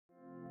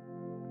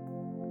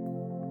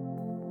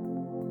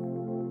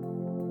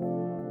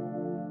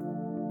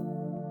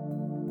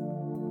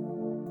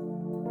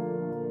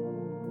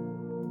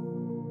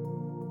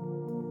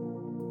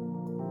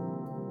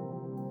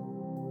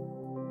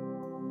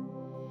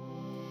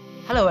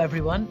Hello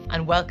everyone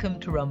and welcome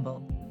to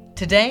Rumble.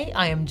 Today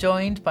I am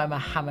joined by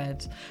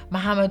Mohammed.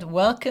 Mohammed,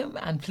 welcome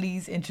and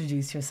please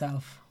introduce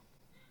yourself.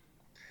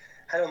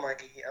 Hello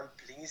Maggie, I'm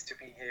pleased to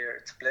be here.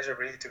 It's a pleasure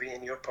really to be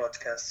in your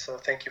podcast, so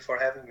thank you for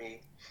having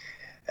me.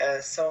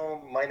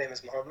 So my name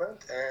is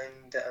Mohammed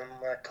and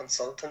I'm a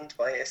consultant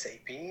by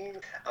SAP.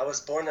 I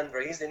was born and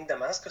raised in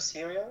Damascus,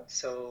 Syria,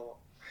 so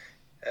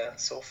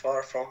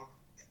far from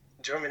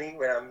Germany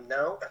where I'm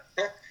now.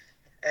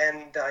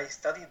 And I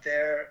studied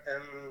there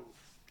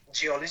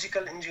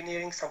geological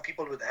engineering. Some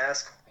people would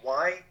ask,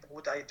 why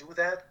would I do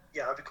that?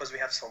 Yeah, because we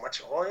have so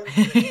much oil.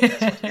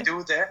 That's what we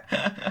do there.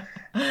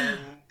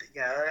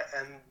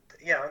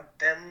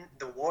 Then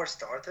the war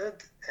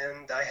started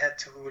and I had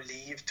to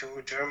leave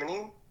to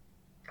Germany.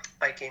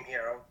 I came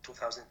here around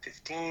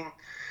 2015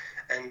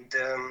 and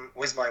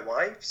with my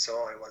wife.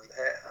 So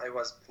I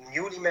was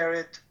newly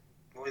married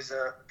with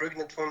a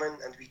pregnant woman,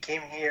 and we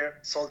came here,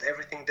 sold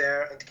everything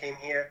there and came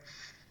here.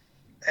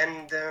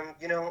 And,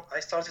 I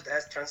started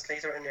as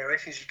translator in a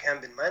refugee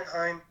camp in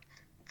Mannheim.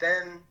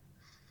 Then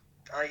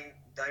I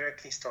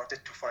directly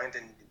started to find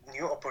a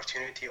new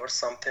opportunity or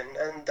something,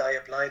 and I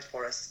applied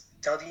for a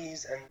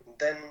studies. And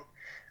then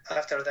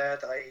after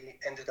that, I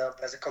ended up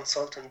as a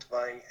consultant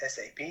by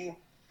SAP.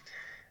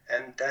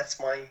 And that's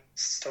my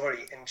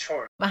story in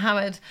short.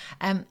 Mohammed,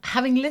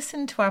 having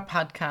listened to our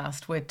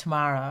podcast with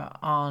Tamara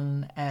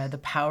on the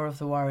power of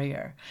the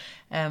warrior,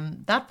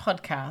 that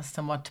podcast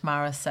and what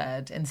Tamara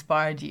said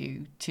inspired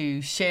you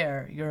to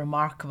share your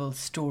remarkable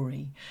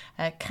story.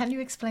 Can you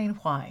explain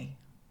why?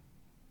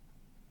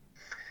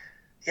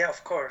 Yeah,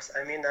 of course.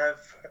 I mean,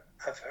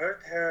 I've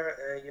heard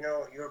her,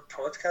 your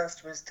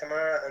podcast with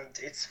Tamara, and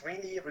it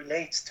really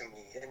relates to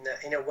me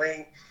in a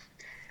way.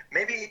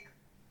 Maybe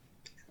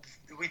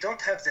we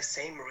don't have the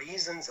same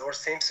reasons or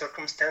same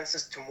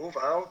circumstances to move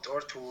out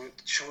or to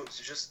choose,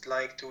 just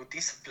like to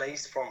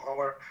displace from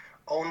our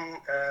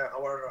homeland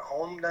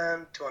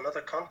to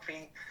another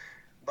country.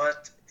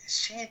 But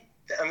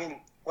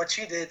what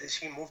she did is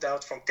she moved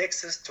out from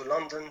Texas to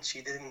London.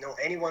 She didn't know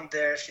anyone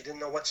there. She didn't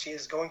know what she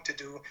is going to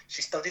do.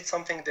 She studied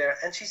something there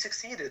and she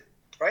succeeded,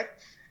 right?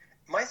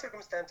 My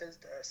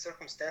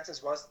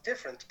circumstances was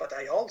different, but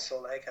I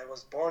also, I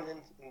was born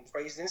and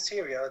raised in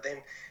Syria.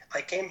 Then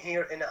I came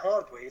here in a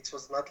hard way. It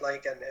was not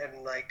like a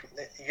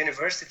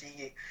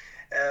university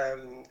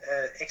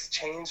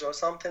exchange or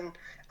something.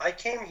 I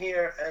came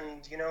here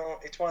and,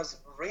 it was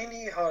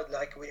really hard.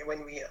 Like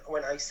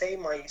when I say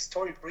my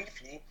story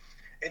briefly,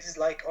 it is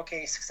like,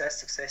 okay,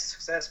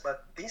 success.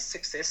 But these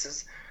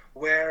successes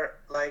were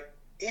like,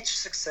 each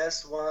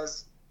success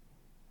was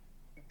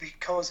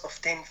because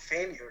of 10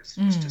 failures,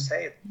 just to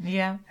say it.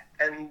 Yeah.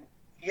 And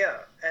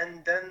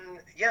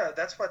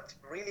that's what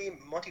really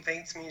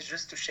motivates me, is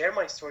just to share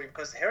my story,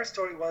 because her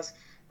story was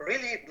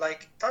really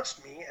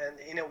touched me, and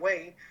in a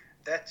way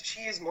that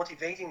she is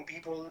motivating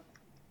people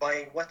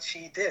by what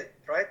she did,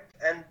 right?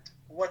 And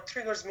what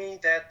triggers me,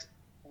 that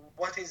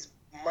what is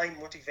my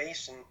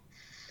motivation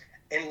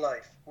in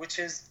life, which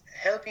is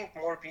helping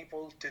more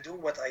people to do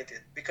what I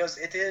did, because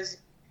it is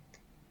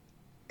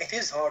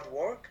hard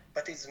work,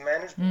 but it's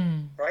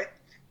manageable, right?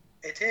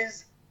 It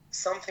is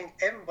something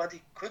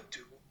everybody could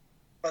do,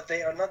 but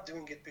they are not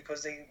doing it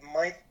because they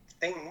might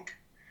think,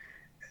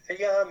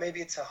 yeah,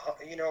 maybe it's a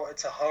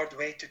hard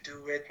way to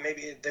do it.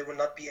 Maybe they will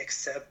not be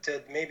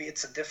accepted. Maybe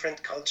it's a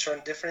different culture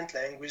and different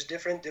language,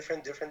 different.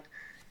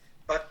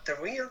 But the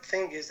real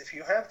thing is, if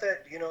you have the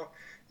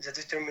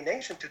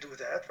determination to do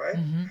that, right?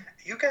 Mm-hmm.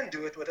 You can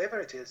do it, whatever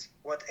it is.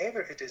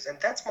 And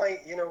that's my,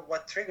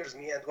 what triggers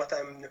me and what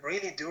I'm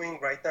really doing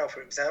right now.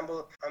 For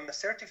example, I'm a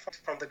certified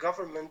from the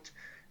government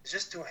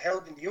just to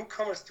help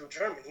newcomers to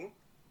Germany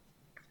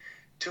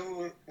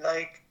to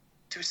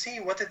see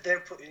what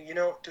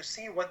to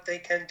see what they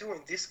can do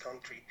in this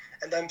country.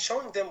 And I'm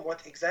showing them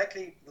what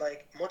exactly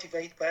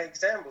motivate by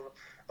example.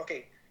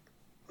 Okay,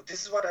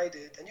 this is what I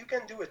did, and you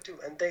can do it too.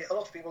 And a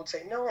lot of people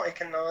say, no, I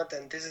cannot,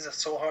 and this is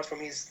so hard for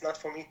me, it's not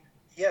for me.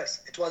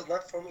 Yes, it was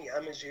not for me.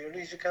 I'm a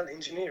geological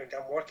engineer.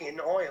 I'm working in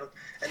oil,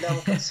 and I'm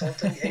a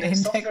consultant in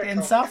software.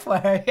 In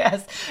software,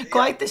 yes.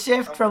 Quite the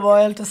shift from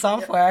oil to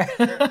software.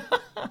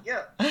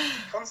 Yeah.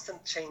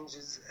 Constant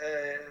changes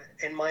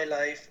in my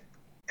life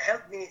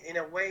help me in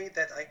a way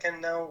that I can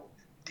now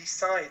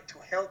decide to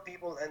help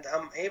people, and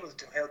I'm able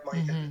to help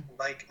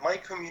my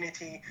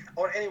community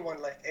or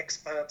anyone, like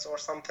expats or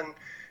something,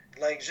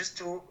 just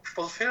to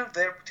fulfill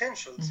their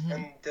potentials.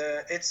 And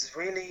it's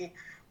really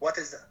what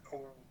is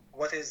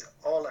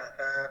all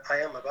I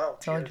am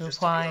about. So to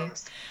apply.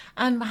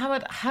 And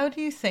Mohammed, how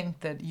do you think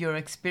that your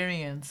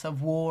experience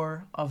of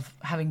war, of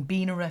having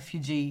been a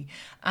refugee,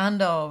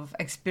 and of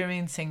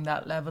experiencing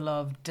that level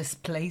of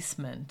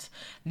displacement,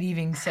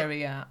 leaving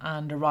Syria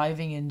and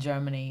arriving in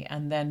Germany,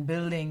 and then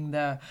building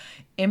the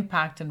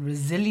impact and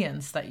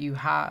resilience that you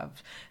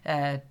have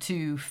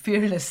to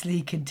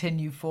fearlessly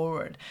continue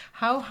forward,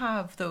 how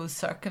have those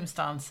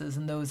circumstances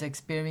and those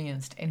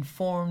experiences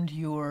informed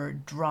your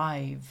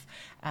drive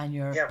and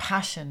your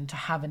passion to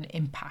have an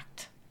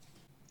impact?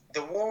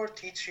 The war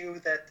teaches you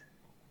that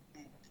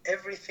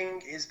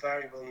everything is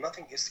variable,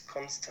 nothing is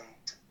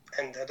constant.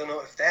 And I don't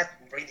know if that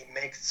really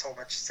makes so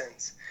much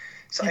sense.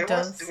 So I It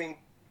was does. doing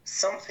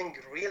something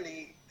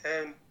really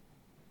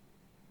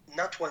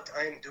not what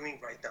I'm doing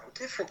right now.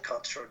 Different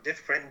culture,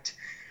 different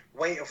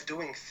way of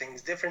doing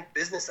things, different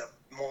business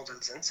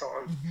models, and so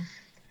on.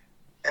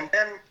 And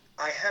then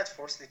I had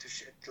forcefully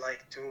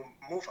to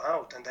move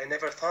out, and I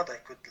never thought I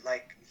could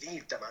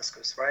leave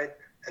Damascus, right?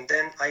 And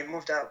then I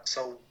moved out.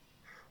 So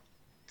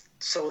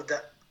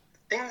the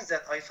things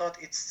that I thought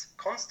it's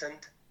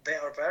constant, they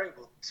are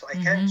variable, so I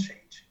can't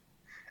change.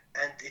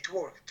 And it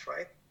worked,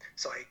 right?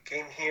 So I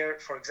came here,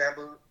 for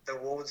example, the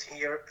walls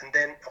here, and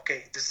then,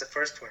 okay, this is the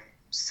first win.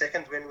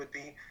 Second win would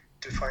be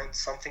to find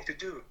something to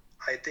do.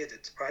 I did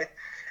it, right?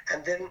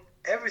 And then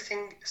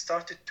everything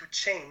started to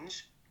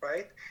change,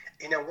 right?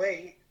 In a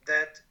way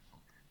that,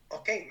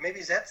 okay,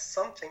 maybe that's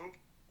something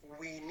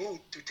we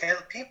need to tell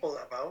people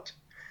about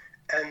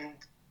and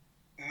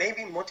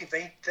maybe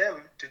motivate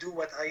them to do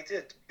what I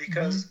did,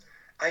 because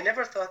I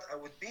never thought I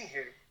would be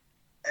here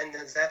and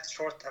in that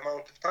short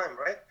amount of time,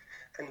 right?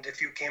 And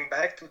if you came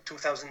back to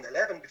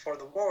 2011, before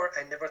the war,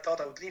 I never thought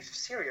I would leave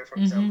Syria, for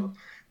example.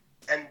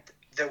 And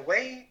the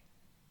way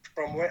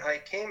from where I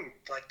came,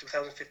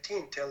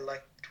 2015 till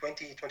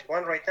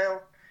 2021 right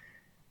now,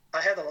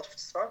 I had a lot of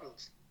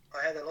struggles.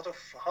 I had a lot of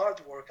hard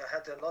work.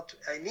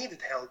 I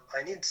needed help.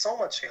 I needed so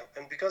much help.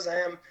 And because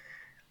I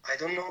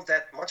don't know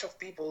that much of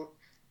people,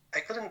 I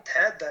couldn't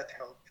have that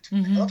help.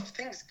 A lot of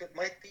things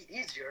might be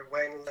easier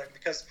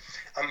because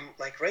I'm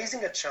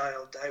raising a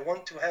child. I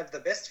want to have the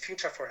best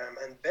future for him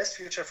and best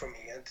future for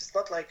me. And it's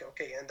not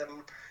okay, and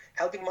I'm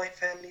helping my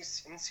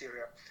families in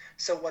Syria.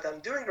 So what I'm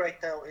doing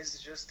right now is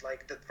just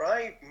the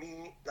drive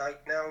me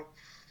now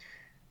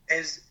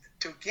is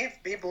to give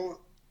people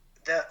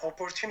the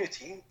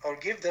opportunity or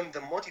give them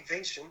the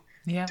motivation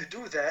to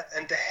do that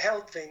and the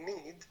help they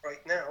need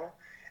right now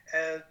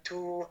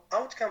to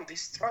outcome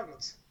these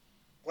struggles.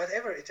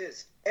 Whatever it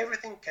is,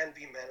 everything can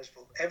be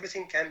manageable.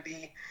 Everything can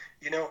be,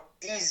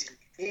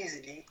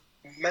 easily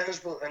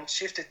manageable and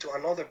shifted to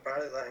another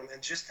paradigm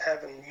and just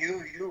have a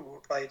new you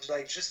by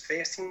just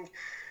facing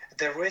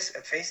the risk,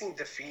 facing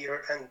the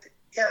fear. And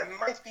yeah, it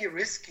might be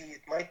risky.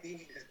 It might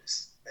be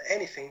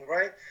anything,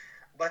 right?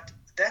 But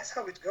that's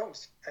how it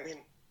goes. I mean,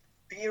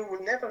 fear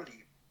will never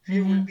leave.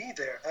 Fear will be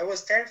there. I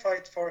was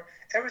terrified for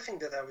everything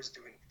that I was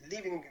doing.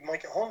 Leaving my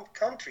home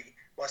country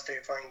was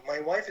terrifying. My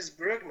wife is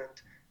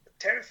pregnant.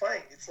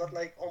 Terrifying. It's not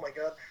oh my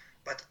God,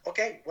 but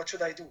okay, what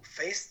should I do?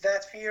 Face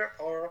that fear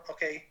or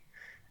okay,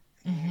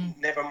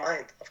 never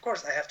mind. Of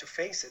course, I have to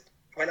face it.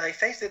 When I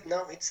face it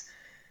now, it's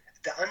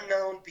the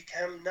unknown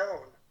become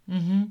known.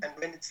 And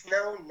when it's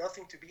known,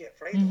 nothing to be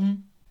afraid of.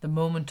 The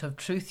moment of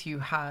truth you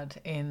had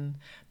in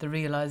the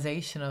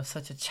realization of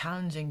such a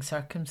challenging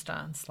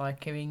circumstance,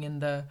 like being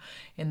in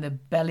the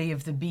belly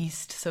of the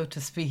beast, so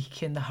to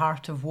speak, in the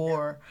heart of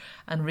war,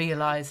 and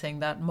realizing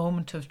that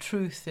moment of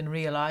truth in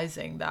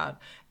realizing that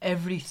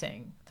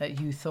everything that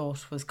you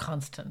thought was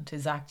constant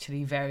is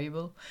actually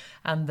variable,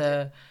 and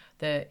the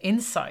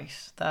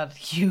insight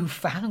that you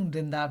found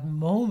in that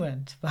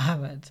moment,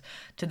 Mohammed,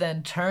 to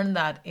then turn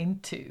that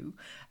into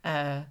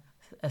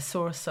a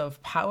source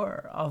of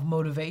power, of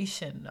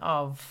motivation,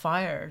 of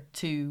fire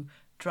to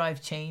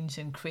drive change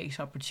and create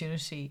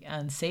opportunity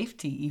and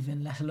safety,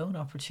 even, let alone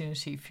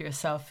opportunity for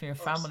yourself and your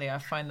family. I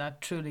find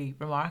that truly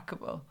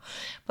remarkable.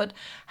 But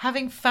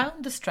having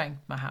found the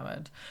strength,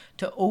 Mohammed,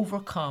 to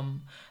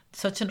overcome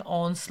such an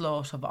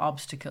onslaught of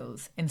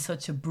obstacles in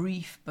such a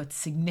brief but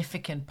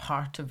significant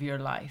part of your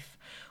life,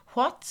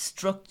 what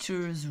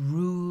structures,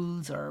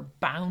 rules, or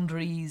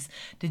boundaries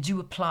did you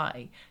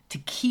apply to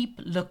keep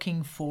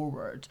looking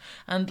forward?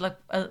 And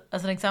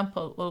as an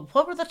example, well,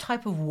 what were the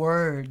type of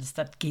words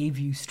that gave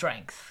you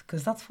strength?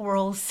 Because that's what we're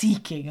all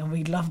seeking, and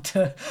we'd love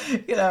to,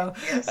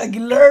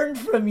 learn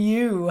from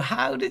you.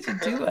 How did you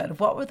do it?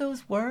 What were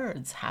those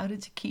words? How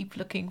did you keep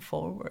looking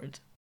forward?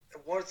 The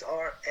words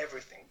are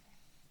everything.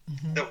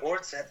 The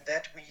words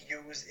that we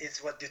use is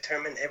what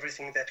determine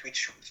everything that we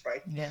choose,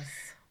 right? Yes.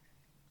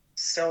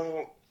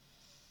 So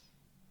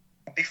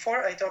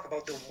before I talk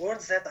about the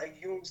words that I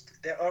used,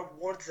 there are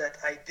words that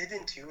I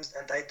didn't use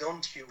and I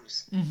don't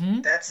use.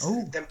 That's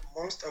the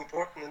most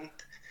important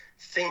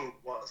thing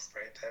was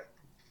right there.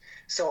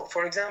 So,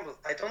 for example,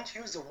 I don't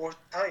use the word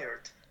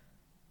tired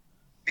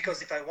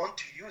because if I want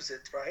to use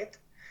it, right,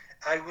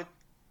 I would,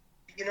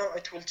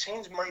 it will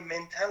change my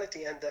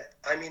mentality. And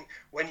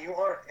when you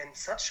are in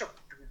such a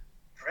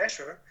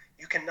pressure,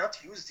 you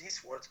cannot use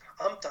these words.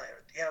 I'm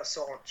tired. Yeah,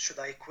 so on. Should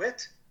I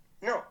quit?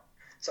 No.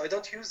 So I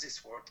don't use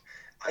this word.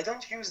 I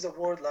don't use the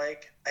word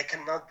I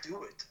cannot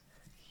do it.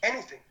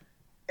 Anything.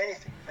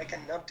 I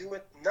cannot do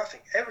it.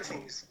 Nothing.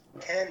 Everything is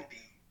can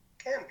be.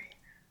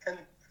 And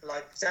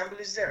example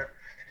is there.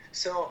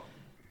 So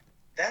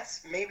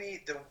that's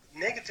maybe the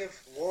negative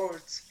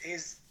words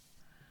is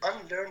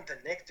unlearn the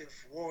negative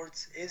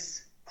words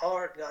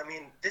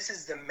this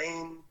is the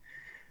main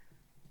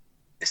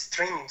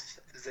strength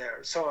there.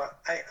 So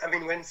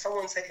when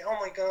someone say, oh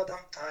my God,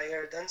 I'm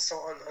tired, and so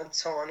on and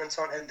so on and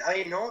so on, and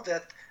I know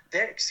that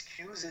their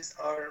excuses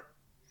are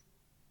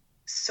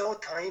so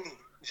tiny,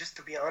 just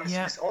to be honest,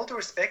 Yeah. with all due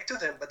respect to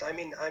them. But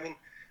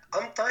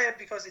I'm tired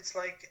because it's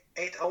like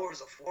 8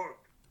 hours of work.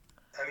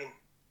 I mean,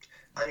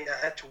 I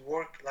had to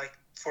work like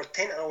for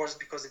 10 hours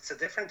because it's a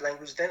different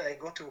language. Then I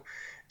go to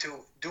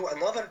do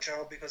another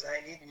job because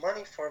I need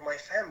money for my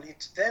family.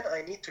 Then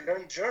I need to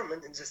learn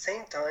German in the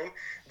same time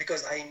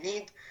because I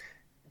need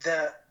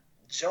the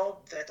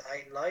job that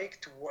I like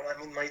to work. I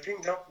mean, my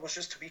dream job was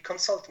just to be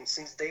consultant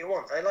since day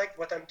one. I like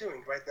what I'm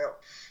doing right now,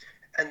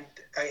 and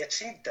I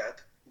achieved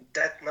that.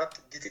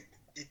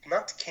 Did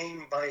not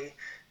came by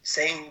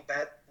saying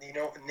bad,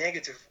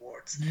 negative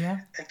words.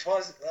 Yeah.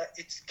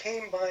 It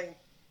came by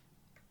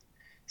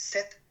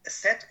a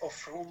set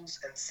of rules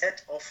and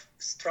set of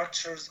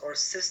structures or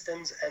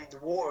systems and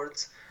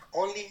words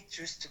only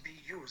just to be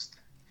used.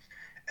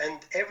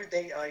 And every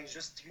day I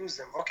just use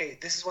them. Okay,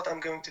 this is what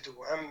I'm going to do.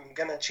 I'm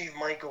going to achieve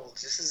my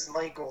goals. This is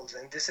my goals.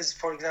 And this is,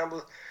 for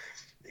example,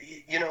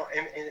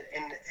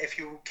 and if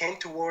you came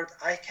to word,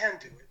 I can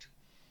do it.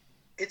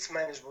 It's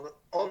manageable.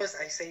 Always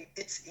I say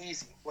it's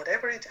easy.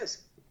 Whatever it is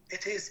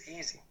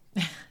easy.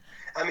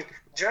 I mean,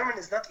 German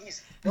is not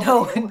easy.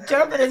 No,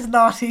 German is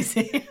not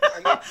easy.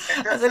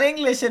 As an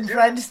English and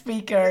French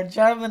speaker,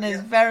 German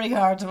is very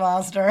hard to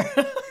master.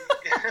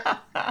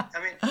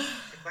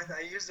 But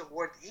I use the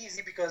word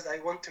easy because I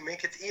want to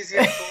make it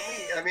easier for me.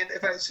 I mean,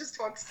 if I just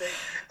want to say,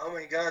 oh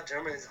my God,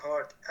 German is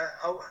hard,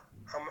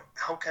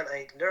 how can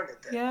I learn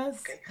it then?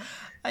 Yes. Okay.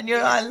 And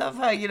I love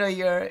how,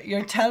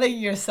 you're telling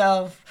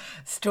yourself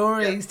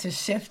stories to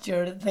shift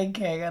your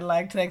thinking, and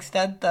like to the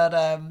extent that,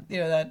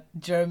 that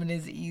German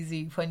is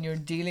easy when you're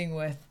dealing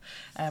with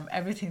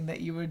everything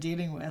that you were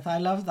dealing with. I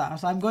love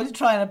that. I'm going to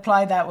try and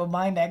apply that with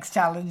my next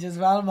challenge as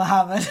well,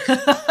 Mohammed.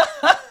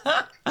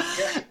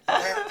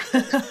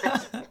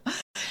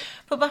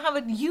 But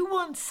Mohammed, you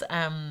once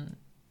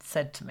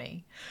said to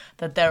me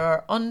that there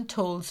are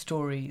untold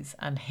stories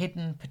and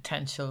hidden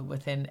potential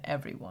within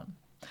everyone,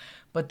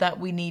 but that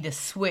we need a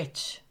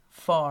switch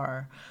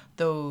for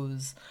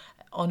those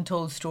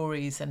untold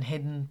stories and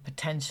hidden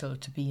potential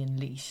to be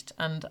unleashed.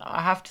 And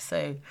I have to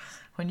say,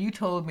 when you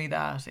told me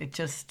that, it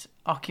just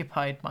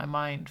occupied my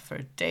mind for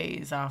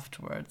days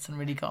afterwards and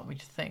really got me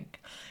to think.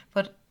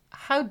 But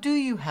how do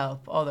you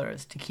help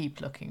others to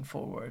keep looking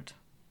forward?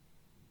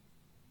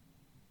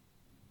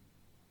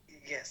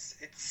 Yes,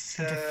 it's...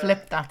 And to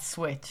flip that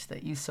switch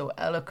that you so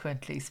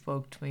eloquently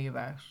spoke to me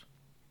about.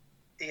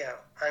 Yeah,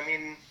 I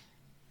mean,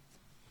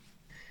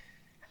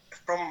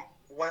 from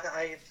what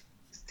I've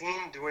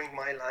seen during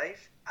my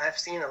life, I've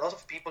seen a lot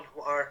of people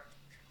who are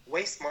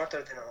way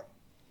smarter than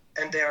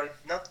I, and they are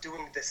not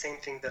doing the same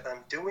thing that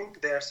I'm doing.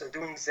 They are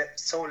doing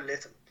so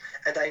little,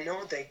 and I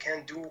know they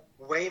can do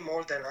way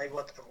more than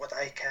what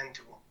I can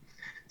do.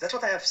 That's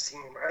what I have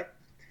seen, right?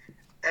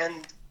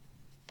 And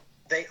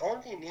they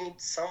only need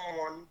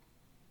someone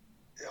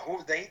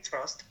who they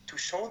trust to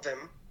show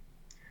them,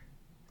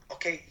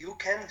 okay, you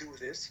can do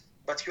this,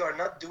 but you are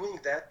not doing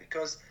that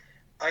because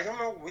I don't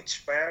know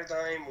which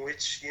paradigm,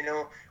 which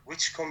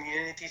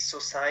community,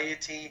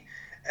 society,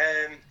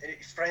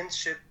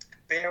 friendship,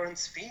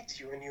 parents feed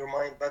you in your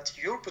mind, but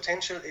your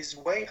potential is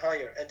way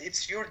higher, and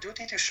it's your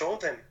duty to show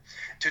them,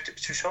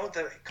 to show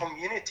the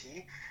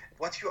community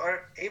what you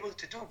are able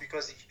to do.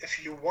 Because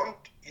if you want,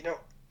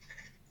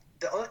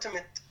 the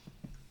ultimate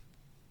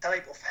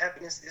type of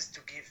happiness is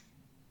to give.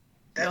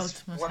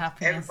 That's what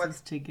happiness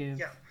is to give.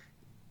 Yeah,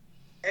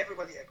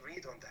 everybody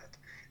agreed on that,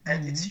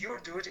 and it's your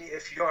duty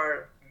if you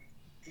are,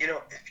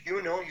 if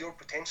you know your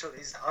potential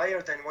is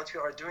higher than what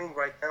you are doing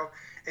right now.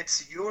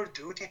 It's your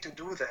duty to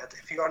do that.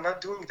 If you are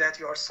not doing that,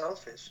 you are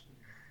selfish.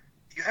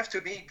 You have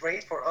to be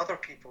great for other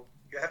people.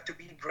 You have to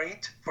be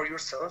great for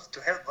yourself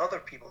to help other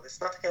people.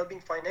 It's not helping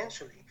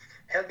financially,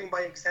 helping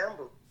by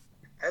example,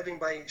 helping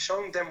by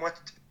showing them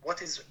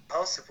what is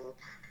possible,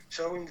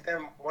 showing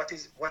them what.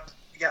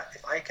 Yeah,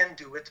 if I can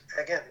do it,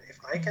 again, if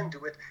I can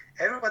do it,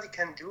 everybody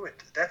can do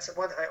it. That's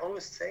what I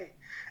always say.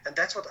 And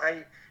that's what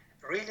I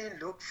really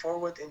look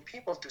forward in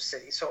people to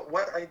say. So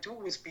what I do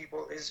with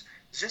people is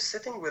just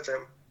sitting with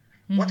them.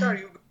 What are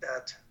you good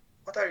at?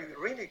 What are you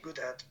really good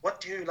at? What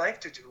do you like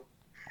to do?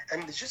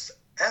 And just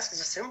ask the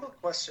simple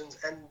questions,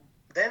 and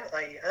then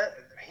I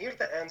hear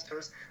the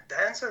answers. The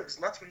answer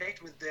is not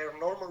related with their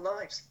normal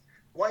lives.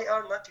 Why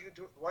aren't you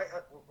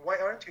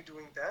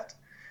doing that?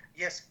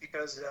 Yes,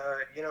 because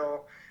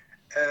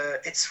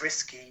it's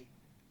risky.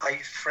 I'm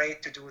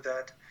afraid to do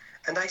that.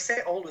 And I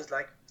say always,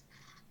 like,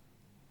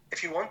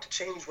 if you want to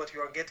change what you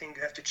are getting,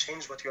 you have to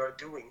change what you are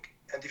doing.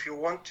 And if you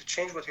want to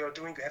change what you are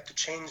doing, you have to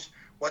change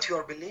what you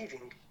are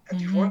believing.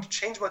 And if you want to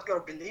change what you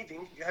are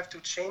believing, you have to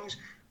change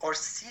or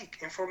seek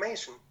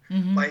information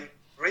by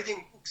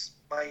reading books,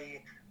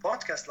 by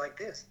podcasts like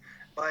this,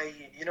 by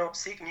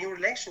seeking new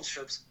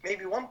relationships.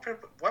 Maybe one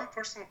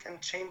person can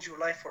change your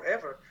life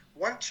forever.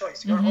 One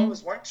choice. You are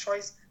always one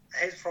choice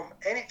ahead from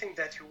anything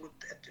that you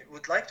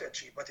would like to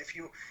achieve. But if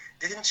you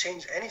didn't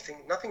change anything,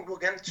 nothing will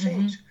gonna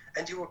change.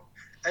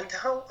 And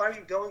how are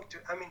you going to?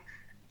 I mean,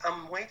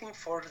 I'm waiting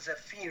for the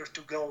fear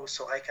to go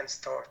so I can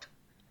start.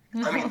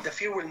 I mean, the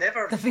fear will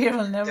never. The fear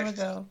will never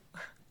go.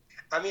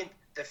 I mean,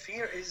 The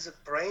fear is a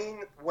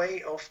brain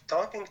way of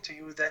talking to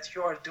you that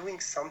you are doing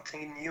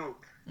something new.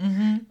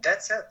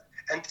 That's it.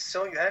 And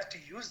so you have to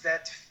use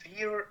that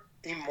fear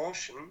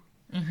emotion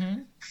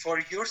for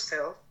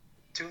yourself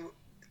to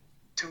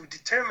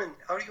determine,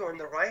 are you on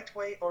the right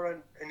way, or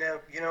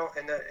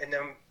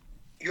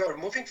you are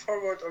moving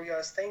forward, or you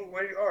are staying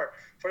where you are.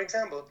 For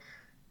example,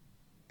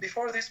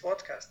 before this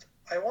podcast,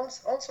 I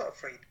was also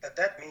afraid, but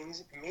that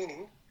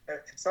meaning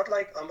it's not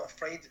like I'm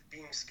afraid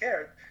being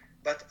scared,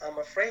 but I'm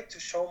afraid to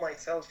show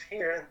myself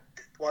here, and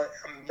why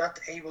I'm not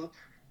able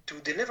to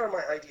deliver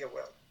my idea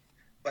well.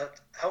 But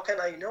how can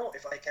I know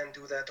if I can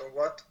do that or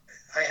what?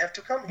 I have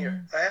to come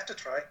here. I have to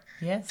try.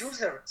 Yes. Do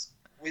the risk.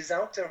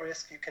 Without the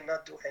risk, you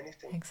cannot do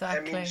anything.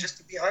 Exactly. I mean, just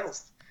to be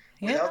honest,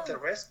 without the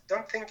risk,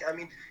 don't think, I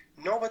mean,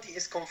 nobody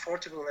is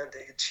comfortable in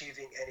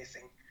achieving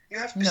anything. You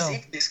have to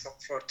seek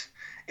discomfort.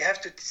 You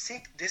have to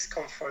seek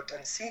discomfort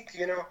and seek,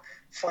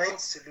 find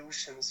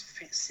solutions,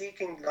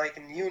 seeking like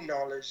new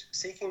knowledge,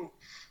 seeking,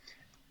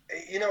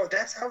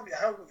 that's how,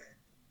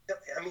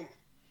 I mean,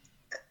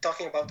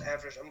 talking about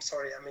average, I'm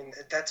sorry, I mean,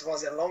 that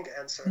was a long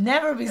answer.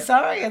 Never be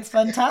sorry, it's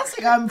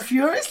fantastic. I'm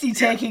furiously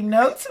taking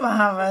notes,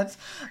 Mohammed.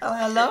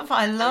 I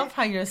love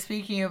how you're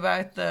speaking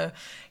about the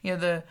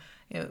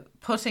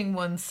putting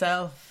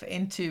oneself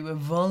into a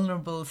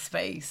vulnerable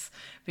space,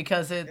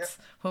 because it's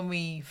when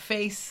we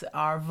face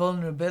our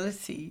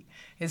vulnerability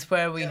is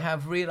where we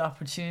have real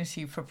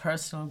opportunity for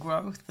personal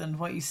growth. And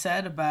what you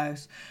said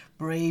about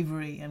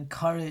bravery and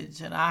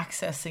courage and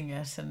accessing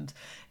it and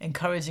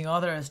encouraging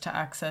others to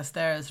access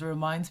theirs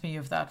reminds me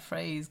of that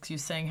phrase, because you're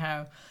saying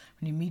how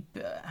when you meet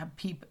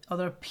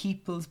other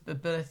people's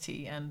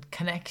ability and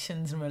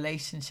connections and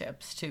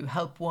relationships to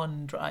help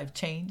one drive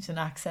change and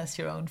access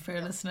your own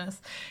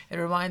fearlessness, it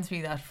reminds me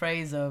of that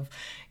phrase of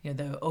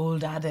the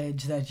old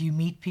adage that you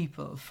meet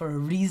people for a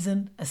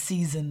reason, a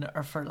season,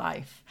 or for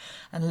life.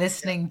 And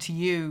listening to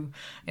you,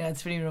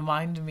 it's really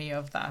reminded me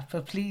of that.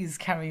 But please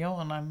carry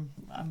on.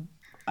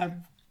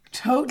 I'm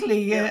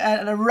totally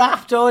a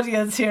rapt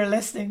audience here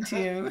listening to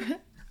you.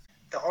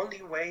 The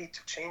only way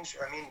to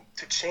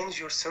change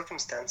your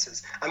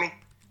circumstances. I mean,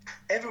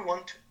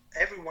 everyone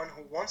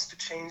who wants to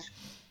change,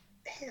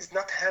 he is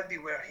not happy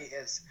where he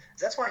is.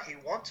 That's why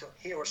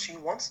he or she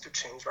wants to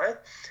change, right?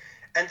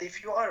 And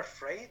if you are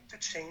afraid to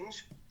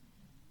change,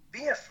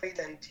 be afraid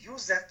and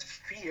use that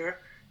fear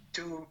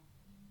to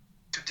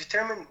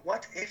determine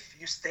what if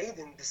you stayed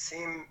in the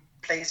same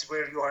place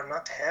where you are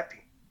not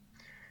happy.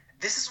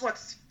 This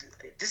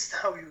is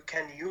how you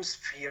can use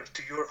fear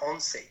to your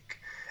own sake.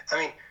 I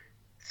mean,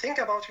 think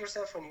about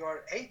yourself when you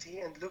are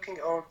 80 and looking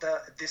at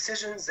the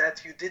decisions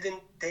that you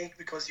didn't take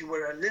because you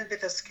were a little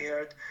bit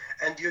scared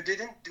and you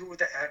didn't do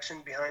the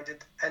action behind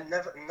it, and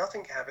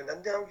nothing happened.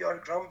 And now you are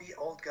a grumpy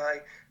old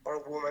guy or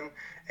a woman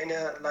and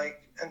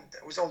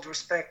with all due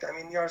respect, I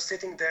mean, you are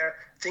sitting there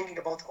thinking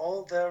about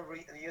all the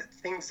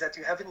things that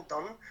you haven't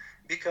done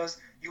because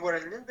you were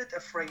a little bit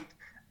afraid.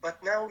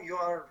 But now you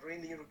are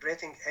really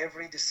regretting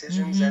every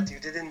decision that you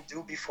didn't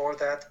do before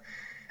that.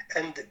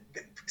 And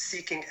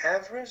seeking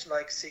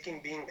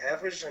being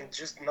average and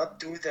just not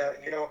do the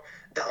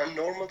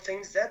unnormal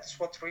things, that's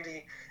what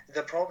really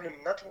the problem,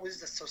 not with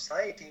the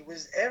society,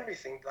 with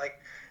everything. Like,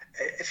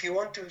 if you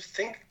want to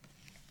think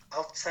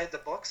outside the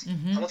box,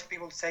 a lot of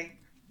people say,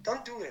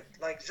 don't do it.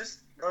 Like, just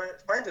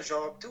find a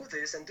job, do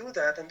this and do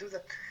that and do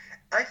that.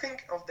 I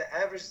think of the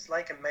average as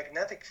like a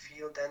magnetic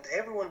field, and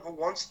everyone who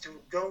wants to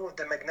go,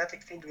 the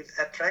magnetic field will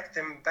attract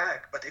them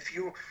back. But if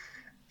you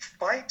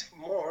fight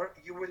more,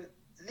 you will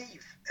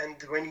leave,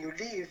 and when you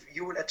leave,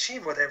 you will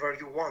achieve whatever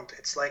you want.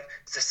 It's like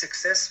the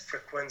success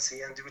frequency,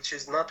 and which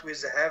is not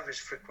with the average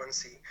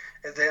frequency.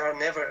 They are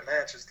never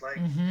matches. Like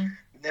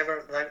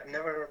never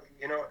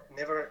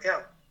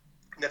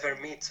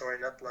meet. Sorry,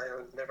 not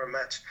like never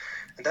match.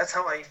 And that's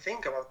how I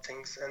think about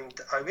things. And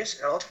I wish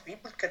a lot of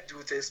people could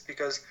do this,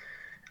 because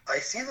I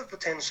see the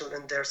potential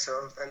in their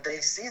self, and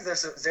they see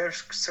their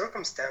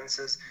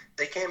circumstances.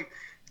 They came,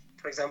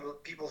 for example,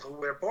 people who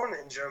were born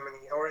in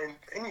Germany or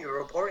in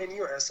Europe or in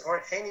US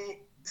or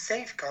any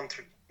safe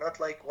country, not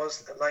like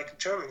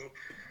Germany.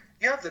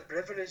 You have the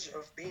privilege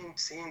of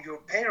seeing your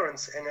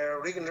parents on a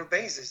regular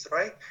basis,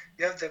 right?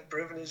 You have the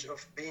privilege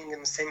of being in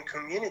the same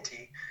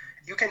community.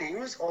 You can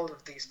use all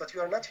of these, but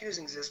you are not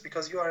using this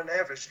because you are an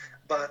average.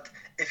 But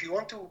if you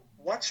want to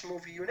watch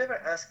movie, you never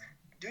ask,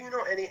 do you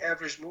know any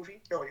average movie?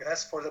 No, you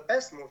ask for the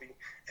best movie.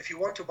 If you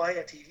want to buy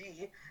a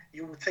TV,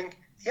 you would think,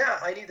 yeah,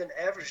 I need an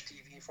average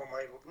TV for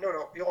my room.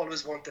 No, you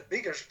always want the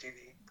bigger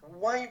TV.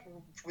 Why,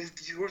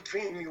 with your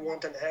dream, you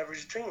want an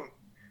average dream?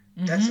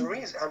 That's the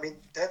reason. I mean,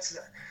 that's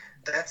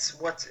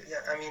what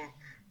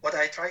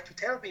I try to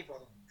tell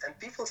people. And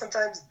people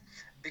sometimes,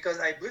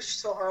 because I push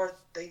so hard,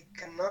 they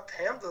cannot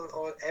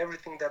handle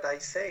everything that I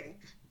say.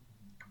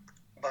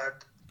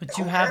 But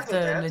you have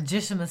the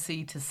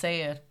legitimacy to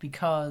say it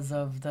because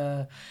of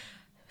the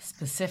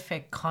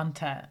specific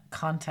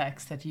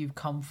context that you've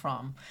come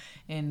from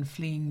in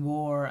fleeing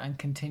war and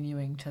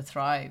continuing to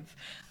thrive.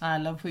 And I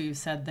love what you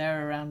said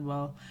there around,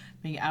 well,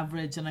 being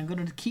average, and I'm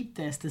going to keep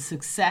this, the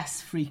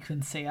success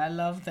frequency. I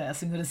love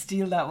this. I'm going to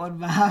steal that one,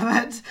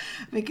 Mohammed,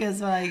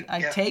 because what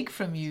I take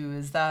from you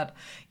is that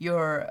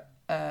you're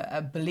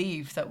a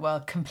belief that, well,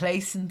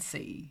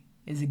 complacency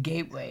is a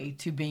gateway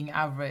to being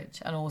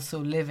average, and also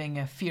living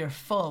a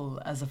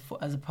fearful as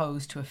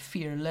opposed to a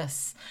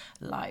fearless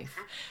life.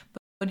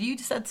 But you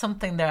said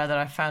something there that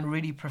I found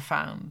really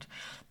profound,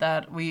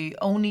 that we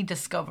only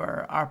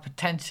discover our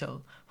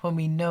potential when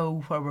we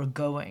know where we're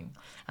going,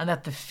 and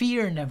that the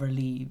fear never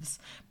leaves,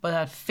 but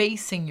that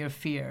facing your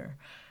fear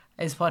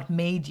is what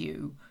made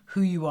you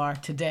who you are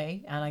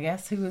today, and I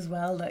guess who as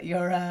well that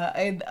you're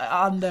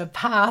on the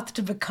path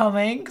to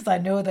becoming, because I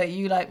know that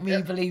you, like me,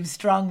 believe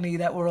strongly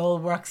that we're all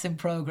works in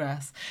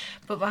progress.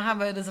 But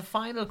Mohammed, as a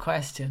final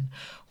question,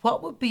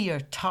 what would be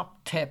your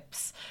top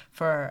tips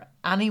for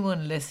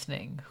anyone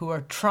listening who are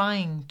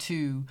trying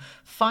to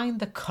find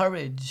the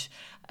courage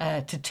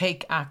to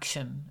take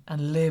action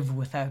and live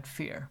without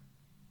fear?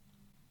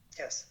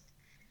 Yes.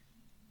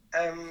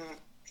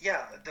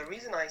 The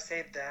reason I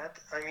said that,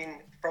 I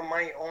mean, from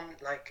my own,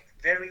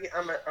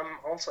 I'm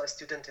also a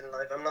student in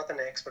life. I'm not an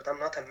expert. I'm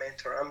not a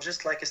mentor. I'm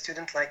just like a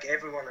student like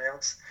everyone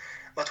else.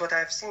 But what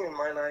I've seen in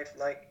my life,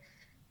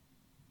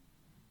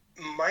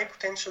 my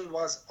potential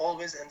was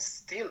always, and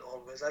still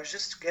always, I was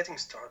just getting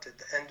started,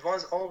 and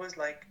was always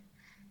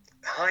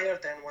higher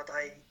than what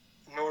I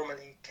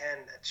normally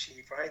can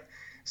achieve, right?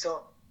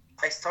 So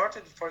I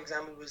started, for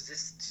example, with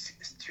this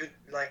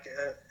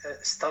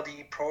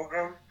study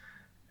program,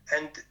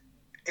 and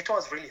it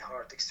was really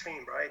hard,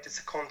 extreme, right? It's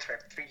a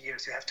contract, 3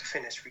 years, you have to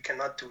finish. We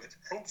cannot do it.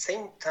 And at the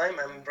same time,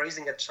 I'm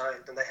raising a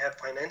child, and I have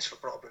financial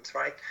problems,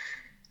 right?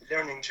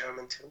 Learning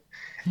German too,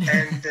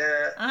 and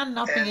and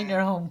not being in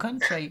your home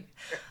country,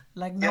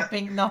 not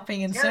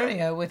being in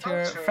Syria with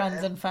your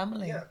friends and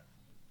family.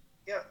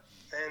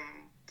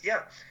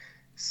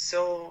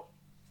 So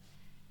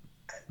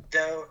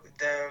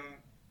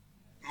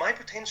my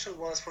potential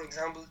was, for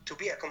example, to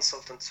be a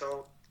consultant.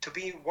 So to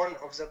be one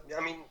of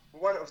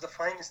the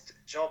finest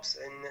jobs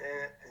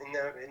in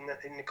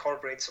the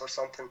corporates or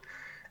something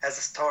as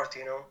a start,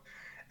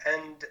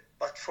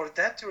 but for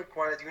that to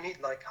require it, you need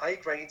high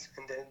grades,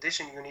 and in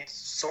addition you need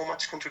so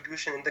much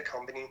contribution in the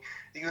company.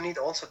 You need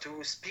also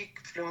to speak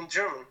fluent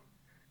German.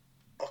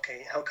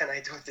 Okay, how can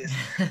I do this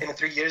in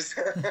 3 years?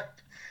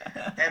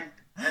 and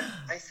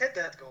I set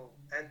that goal,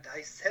 and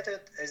I set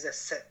it as a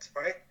set,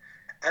 right?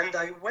 And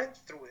I went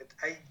through it.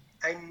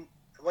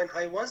 When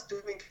I was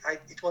doing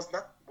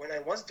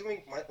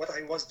what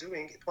I was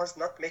doing, it was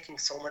not making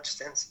so much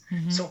sense.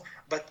 Mm-hmm. So,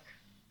 but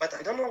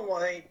I don't know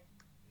why.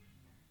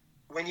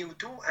 When you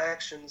do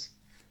actions,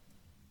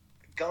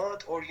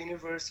 God or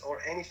universe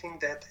or anything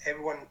that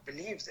everyone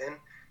believes in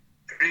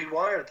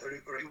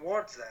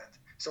rewards that.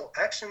 So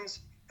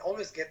actions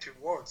always get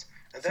rewards,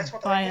 and that's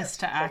what bias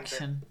to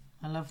action.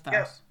 I love that.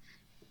 Yeah.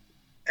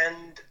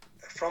 And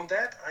from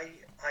that,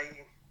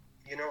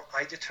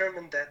 I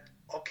determined that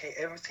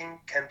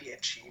everything can be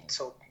achieved.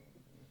 So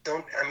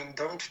don't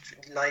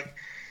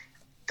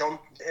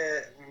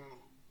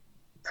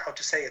how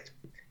to say it?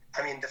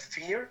 I mean, the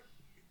fear,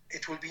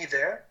 it will be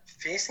there.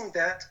 Facing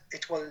that,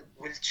 it will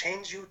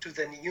change you to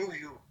the new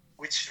you,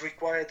 which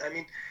required,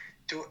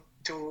 to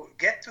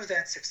get to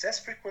that success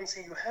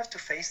frequency, you have to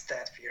face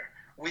that fear.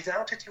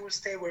 Without it, you will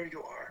stay where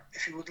you are.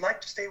 If you would like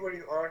to stay where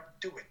you are,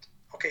 do it.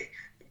 Okay,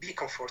 be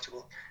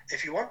comfortable.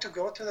 If you want to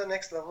go to the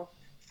next level,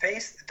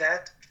 face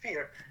that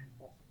fear.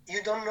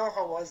 You don't know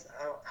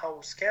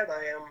how scared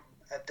I am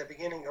at the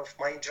beginning of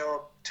my job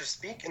to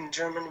speak in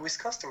German with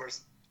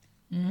customers.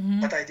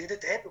 Mm-hmm. But I did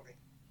it anyway.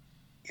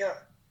 Yeah.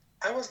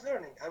 I was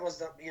learning. I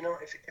was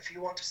if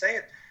you want to say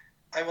it,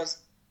 I was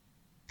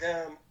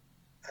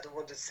I don't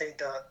want to say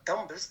the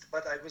dumbest,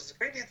 but I was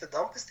really the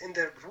dumbest in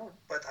their group.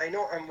 But I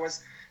know I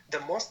was the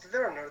most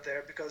learner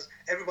there, because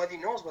everybody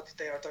knows what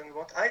they are talking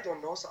about. I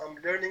don't know, so I'm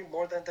learning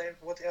more than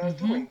what they are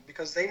doing,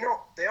 because they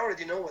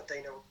already know what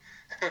they know.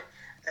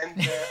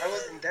 And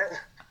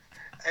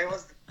I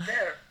was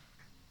there.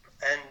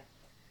 And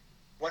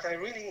what I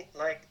really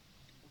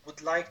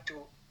would like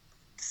to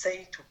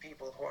say to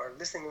people who are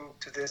listening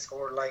to this,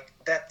 or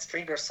that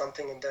triggers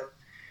something in them,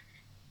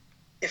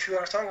 if you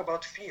are talking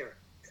about fear,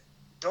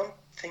 don't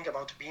think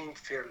about being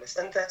fearless,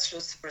 and that's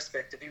just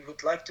perspective. You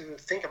would like to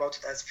think about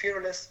it as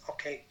fearless,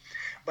 okay,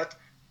 but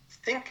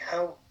think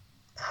how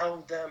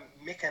the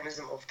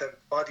mechanism of the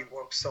body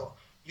works. So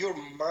your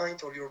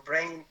mind or your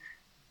brain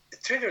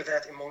trigger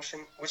that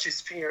emotion, which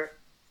is fear.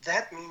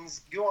 That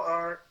means you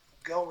are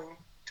going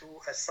to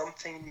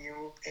something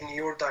new in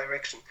your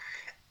direction.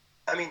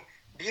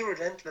 Be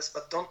relentless,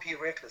 but don't be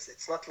reckless.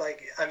 It's not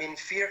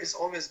fear is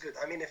always good.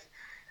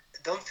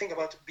 Don't think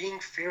about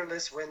being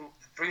fearless when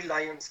 3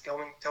 lions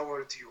going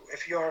towards you.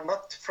 If you are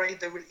not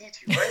afraid, they will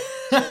eat you, right?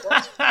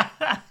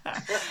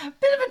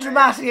 Bit of a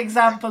dramatic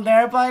example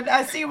there, but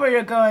I see where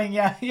you're going.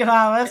 Yeah, you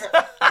have it.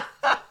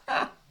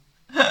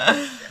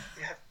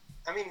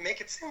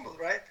 Make it simple,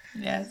 right?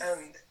 Yes.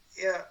 And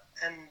Yeah,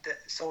 and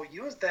so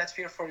use that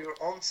fear for your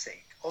own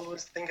sake.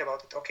 Always think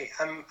about it. Okay,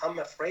 I'm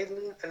afraid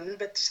a little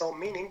bit, so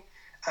meaning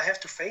I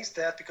have to face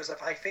that, because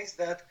if I face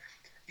that,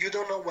 you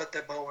don't know what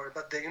the power,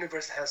 but the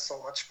universe has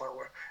so much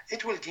power.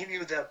 It will give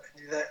you the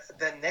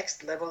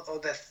next level, or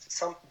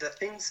the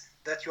things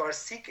that you are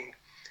seeking.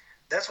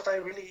 That's what I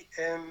really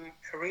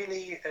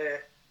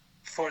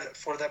for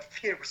the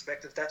fear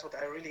perspective. That's what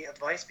I really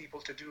advise people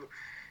to do.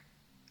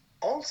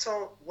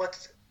 Also,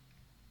 what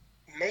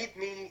made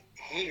me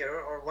here,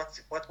 or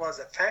what was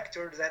a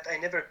factor that I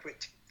never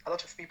quit. A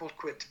lot of people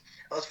quit.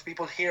 A lot of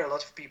people hear a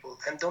lot of people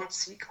and don't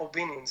seek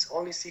opinions,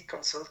 only seek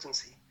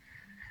consultancy.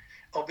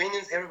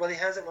 Opinions, everybody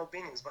has an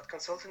opinions, but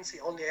consultancy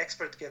only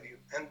expert give you,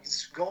 and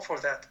go for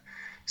that.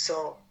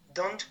 So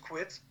don't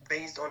quit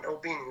based on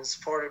opinions.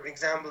 For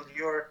example,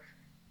 your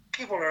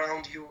people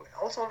around you,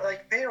 also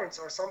like parents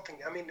or something.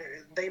 I mean,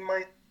 they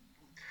might,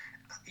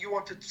 you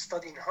wanted to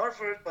study in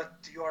Harvard, but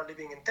you are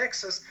living in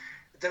Texas.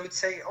 They would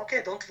say,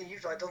 okay, don't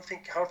leave. I don't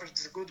think Harvard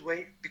is a good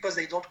way, because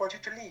they don't want you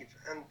to leave.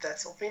 And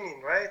that's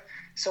opinion, right?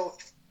 So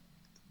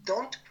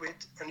don't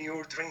quit on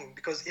your dream,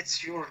 because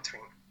it's your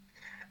dream.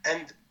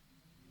 And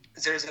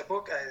there's a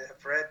book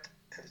I've read,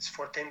 it's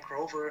for Tim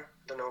Grover.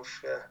 I don't know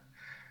if,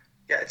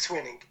 yeah, it's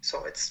winning.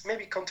 So it's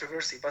maybe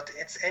controversy, but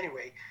it's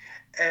anyway.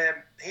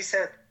 He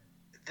said,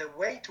 the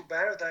way to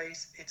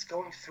paradise, it's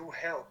going through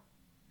hell.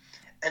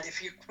 And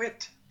if you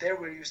quit, there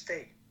will you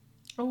stay.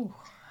 Oh.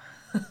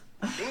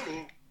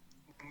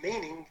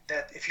 Meaning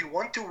that if you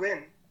want to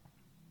win,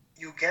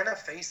 you're gonna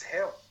face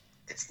hell.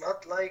 It's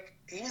not like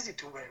easy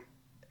to win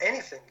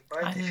anything,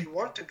 right? If you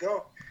want to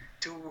go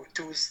to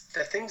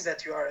the things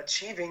that you are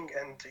achieving,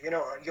 and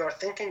you are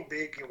thinking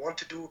big, you want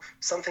to do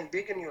something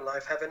big in your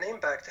life, have an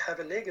impact, have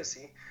a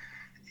legacy,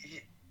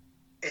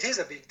 it is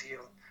a big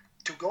deal.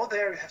 To go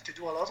there, you have to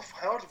do a lot of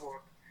hard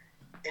work.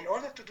 In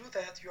order to do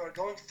that, you are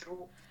going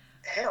through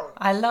hell.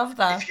 I love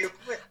that. If you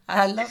quit,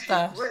 I love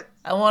that.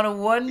 And what a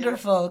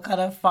wonderful kind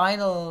of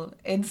final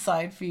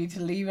insight for you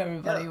to leave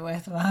everybody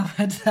with,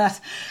 Mohammed.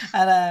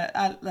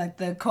 And like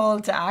the call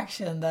to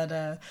action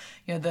that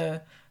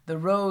the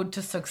road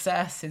to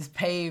success is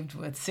paved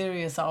with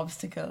serious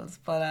obstacles,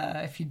 but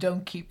if you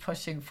don't keep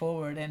pushing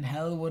forward, in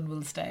hell one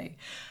will stay.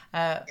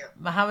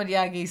 Mohammed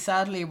Yaghi,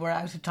 sadly we're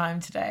out of time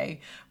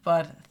today,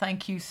 but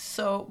thank you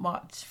so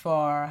much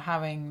for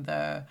having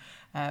the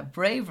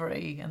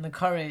bravery and the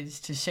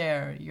courage to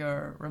share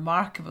your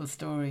remarkable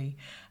story.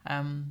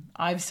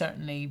 I've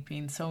certainly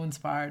been so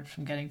inspired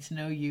from getting to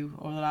know you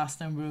over the last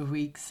number of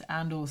weeks,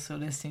 and also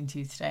listening to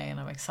you today, and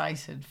I'm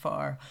excited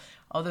for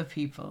other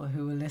people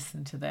who will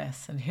listen to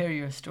this and hear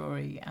your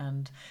story,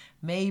 and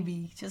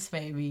maybe, just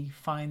maybe,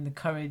 find the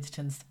courage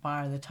to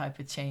inspire the type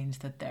of change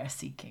that they're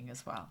seeking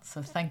as well.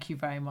 So thank you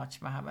very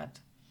much, Mohammed.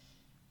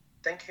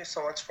 Thank you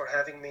so much for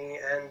having me,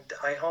 and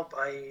I hope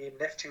I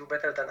left you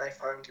better than I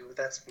found you.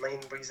 That's the main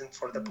reason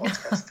for the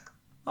podcast.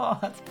 Oh,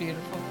 that's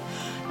beautiful.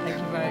 Thank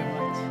you very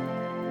much.